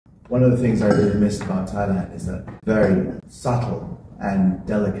One of the things I really miss about Thailand is the very subtle and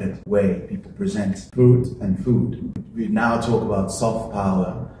delicate way people present fruit and food. We now talk about soft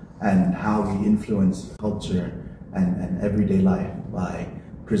power and how we influence culture and everyday life by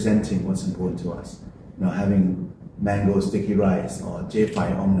presenting what's important to us. You know, having mango sticky rice or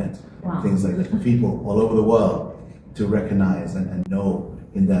jai omelette, things like that for people all over the world to recognize and know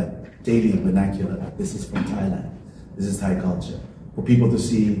in that daily vernacular that this is from Thailand, this is Thai culture. For people to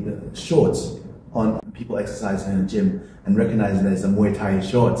see the shorts on people exercising in a gym and recognize that it's a Muay Thai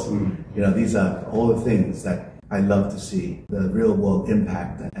shorts. You know, these are all the things that I love to see, the real world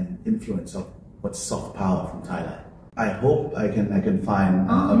impact and influence of what's soft power from Thailand. I hope I can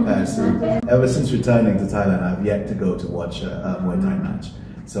find a pair soon. Ever since returning to Thailand, I've yet to go to watch a Muay Thai match.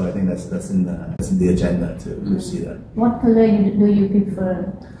 So I think that's in the agenda to see that. What color do you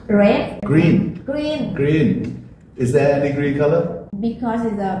prefer? Red? Green. Green. Green. Is there any green color? Because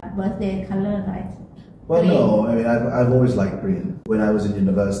it's a birthday color, right? Well, green. No. I mean, I've always liked green. When I was in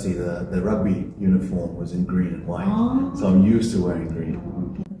university, the rugby uniform was in green and white. So I'm used to wearing green.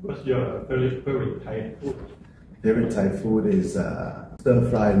 What's your favorite Thai food? Favorite Thai food is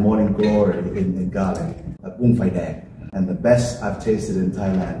stir-fried morning glory in garlic, bung phai dang. And the best I've tasted in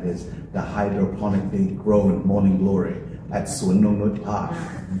Thailand is the hydroponically grown morning glory at Suan Nong Nut Park.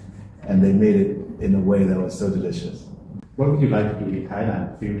 And they made it in a way that was so delicious. What would you like to do in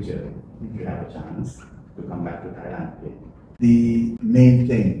Thailand future if you have a chance to come back to Thailand again? The main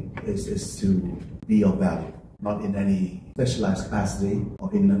thing is to be of value, not in any specialized capacity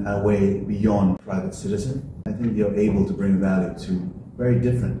or in a way beyond private citizen. I think you're able to bring value to very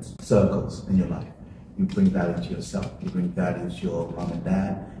different circles in your life. You bring value to yourself, you bring value to your mom and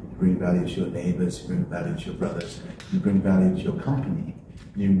dad, you bring value to your neighbors, you bring value to your brothers, you bring value to your company,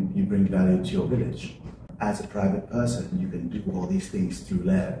 you bring value to your village. As a private person, you can do all these things through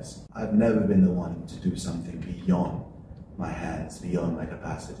layers. I've never been the one to do something beyond my hands, beyond my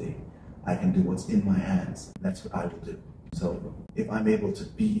capacity. I can do what's in my hands. That's what I will do. So if I'm able to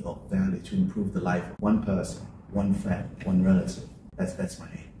be of value to improve the life of one person, one friend, one relative, that's my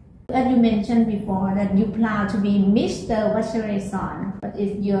aim. As you mentioned before that you plan to be Mr. Vacharaesorn, what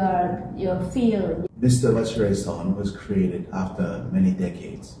is your field? Mr. Vacharaesorn was created after many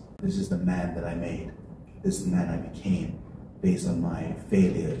decades. This is the man that I made. This is the man I became based on my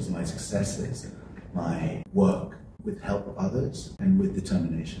failures, my successes, my work with help of others and with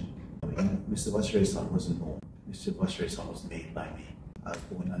determination. Mr. Vacharaesorn wasn't born. Mr. Vacharaesorn was made by me. I was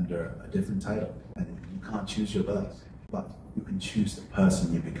born under a different title, and you can't choose your birth, but you can choose the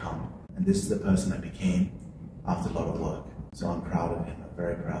person you become. And this is the person I became after a lot of work. So I'm proud of him. I'm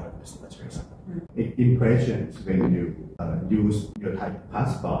very proud of Mr. Vacharaesorn. Impressions when you use your Thai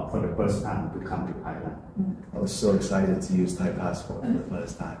passport for the first time to come to Thailand? I was so excited to use Thai passport for the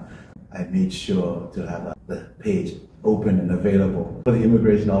first time. I made sure to have the page open and available for the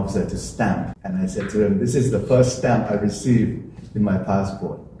immigration officer to stamp. And I said to him, this is the first stamp I received in my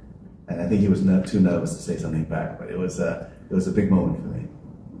passport. And I think he was too nervous to say something back, but it was a big moment for me.